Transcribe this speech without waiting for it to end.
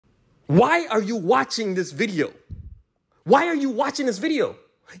Why are you watching this video? Why are you watching this video?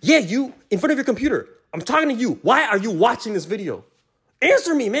 Yeah, you in front of your computer. I'm talking to you. Why are you watching this video?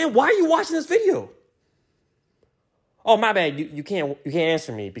 Answer me, man. Why are you watching this video? Oh, my bad. You can't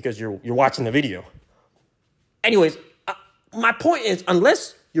answer me because you're watching the video. Anyways, my point is,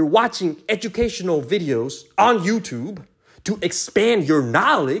 unless you're watching educational videos on YouTube to expand your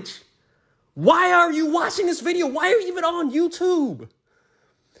knowledge, why are you watching this video? Why are you even on YouTube?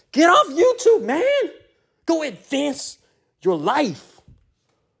 Get off YouTube, man. Go advance your life.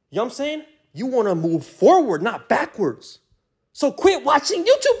 You know what I'm saying? You want to move forward, not backwards. So quit watching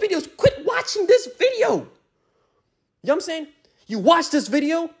YouTube videos. Quit watching this video. You know what I'm saying? You watch this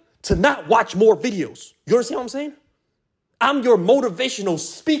video to not watch more videos. You understand what I'm saying? I'm your motivational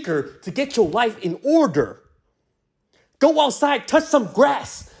speaker to get your life in order. Go outside, touch some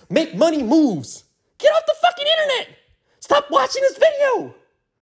grass, make money moves. Get off the fucking internet. Stop watching this video.